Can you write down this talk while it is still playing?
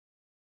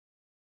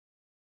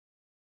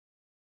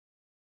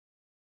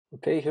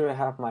Okay, here I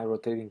have my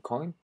rotating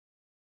coin.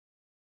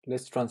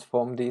 Let's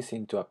transform this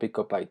into a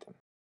pickup item.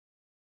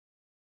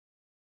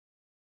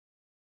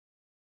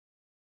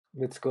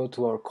 Let's go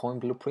to our coin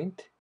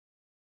blueprint,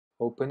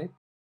 open it.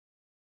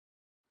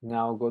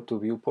 Now go to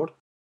viewport.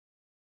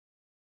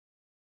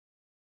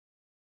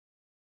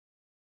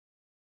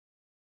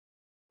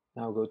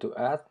 Now go to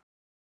add,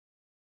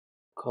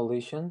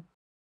 collision,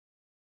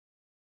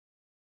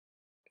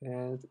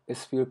 and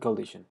sphere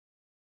collision.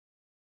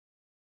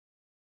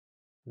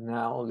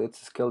 Now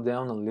let's scale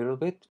down a little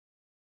bit.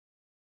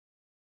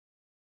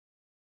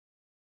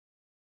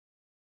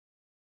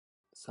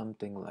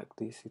 Something like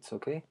this, it's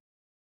okay.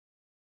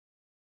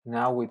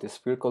 Now with the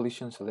sphere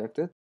collision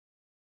selected,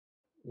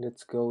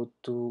 let's go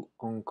to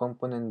on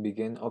component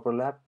begin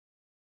overlap,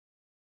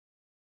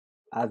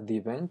 add the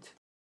event.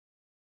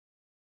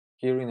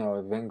 Here in our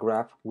event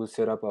graph, we'll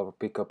set up our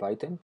pickup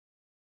item.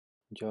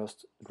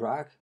 Just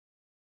drag,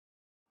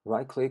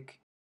 right click,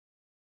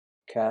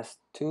 cast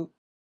to.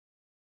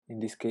 In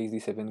this case,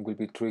 this event will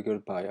be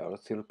triggered by our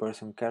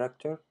third-person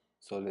character,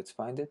 so let's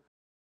find it.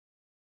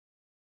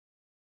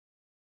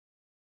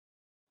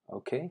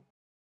 Okay,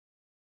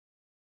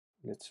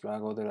 let's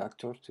drag other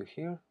actors to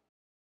here.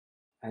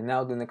 And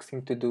now the next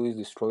thing to do is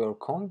destroy our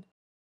coin.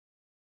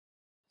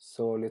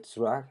 So let's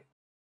drag,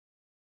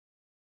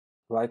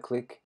 right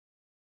click,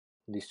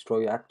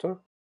 destroy actor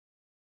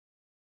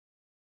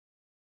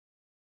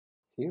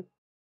here.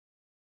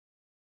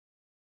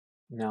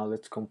 Now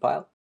let's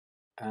compile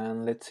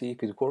and let's see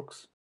if it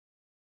works.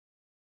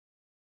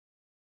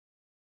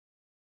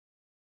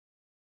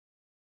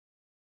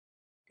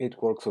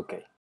 It works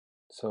okay.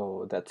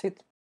 So that's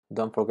it.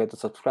 Don't forget to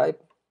subscribe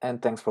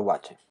and thanks for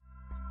watching.